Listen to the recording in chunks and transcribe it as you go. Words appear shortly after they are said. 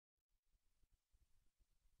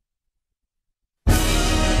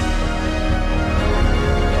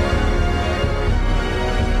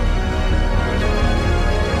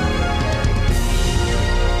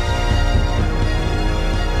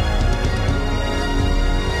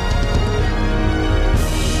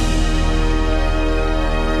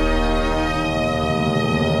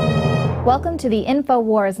Welcome to the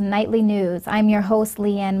InfoWars Nightly News. I'm your host,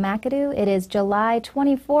 Leanne McAdoo. It is July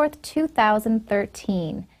 24th,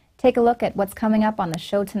 2013. Take a look at what's coming up on the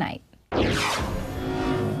show tonight.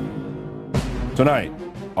 Tonight,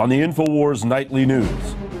 on the InfoWars Nightly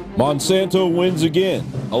News, Monsanto wins again.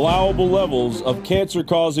 Allowable levels of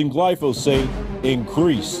cancer-causing glyphosate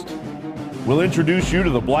increased. We'll introduce you to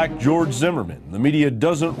the Black George Zimmerman the media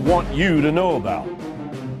doesn't want you to know about.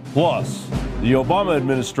 Plus, the Obama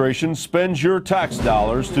administration spends your tax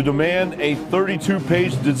dollars to demand a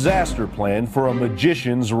 32-page disaster plan for a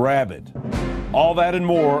magician's rabbit. All that and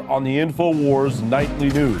more on the InfoWars Nightly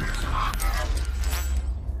News.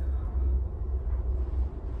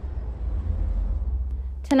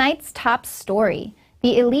 Tonight's top story.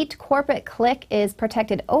 The elite corporate clique is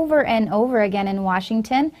protected over and over again in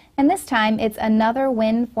Washington, and this time it's another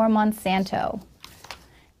win for Monsanto.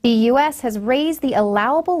 The U.S. has raised the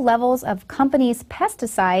allowable levels of companies'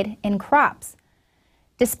 pesticide in crops.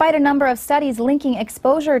 Despite a number of studies linking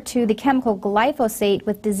exposure to the chemical glyphosate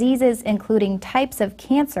with diseases including types of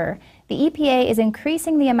cancer, the EPA is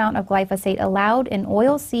increasing the amount of glyphosate allowed in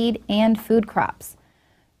oilseed and food crops.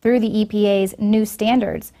 Through the EPA's new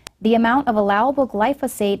standards, the amount of allowable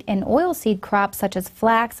glyphosate in oilseed crops such as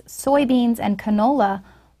flax, soybeans, and canola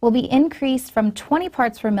will be increased from 20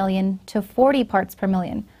 parts per million to 40 parts per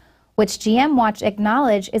million, which GM Watch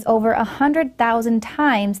acknowledge is over 100,000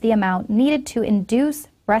 times the amount needed to induce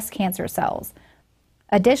breast cancer cells.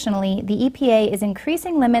 Additionally, the EPA is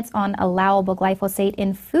increasing limits on allowable glyphosate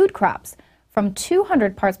in food crops from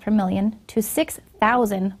 200 parts per million to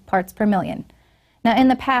 6,000 parts per million. Now, in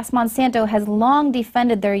the past, Monsanto has long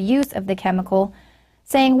defended their use of the chemical,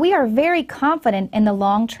 saying, "We are very confident in the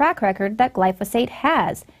long track record that glyphosate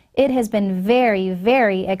has. It has been very,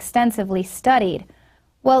 very extensively studied."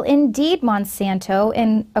 Well, indeed, Monsanto,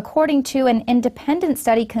 and according to an independent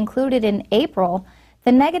study concluded in April,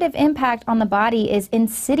 the negative impact on the body is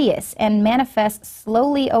insidious and manifests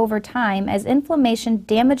slowly over time as inflammation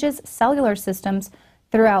damages cellular systems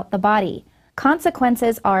throughout the body.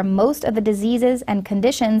 Consequences are most of the diseases and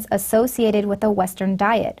conditions associated with a Western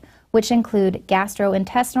diet, which include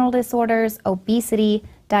gastrointestinal disorders, obesity,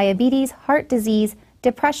 diabetes, heart disease,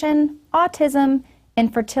 depression, autism,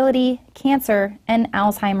 infertility, cancer, and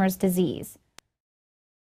Alzheimer's disease.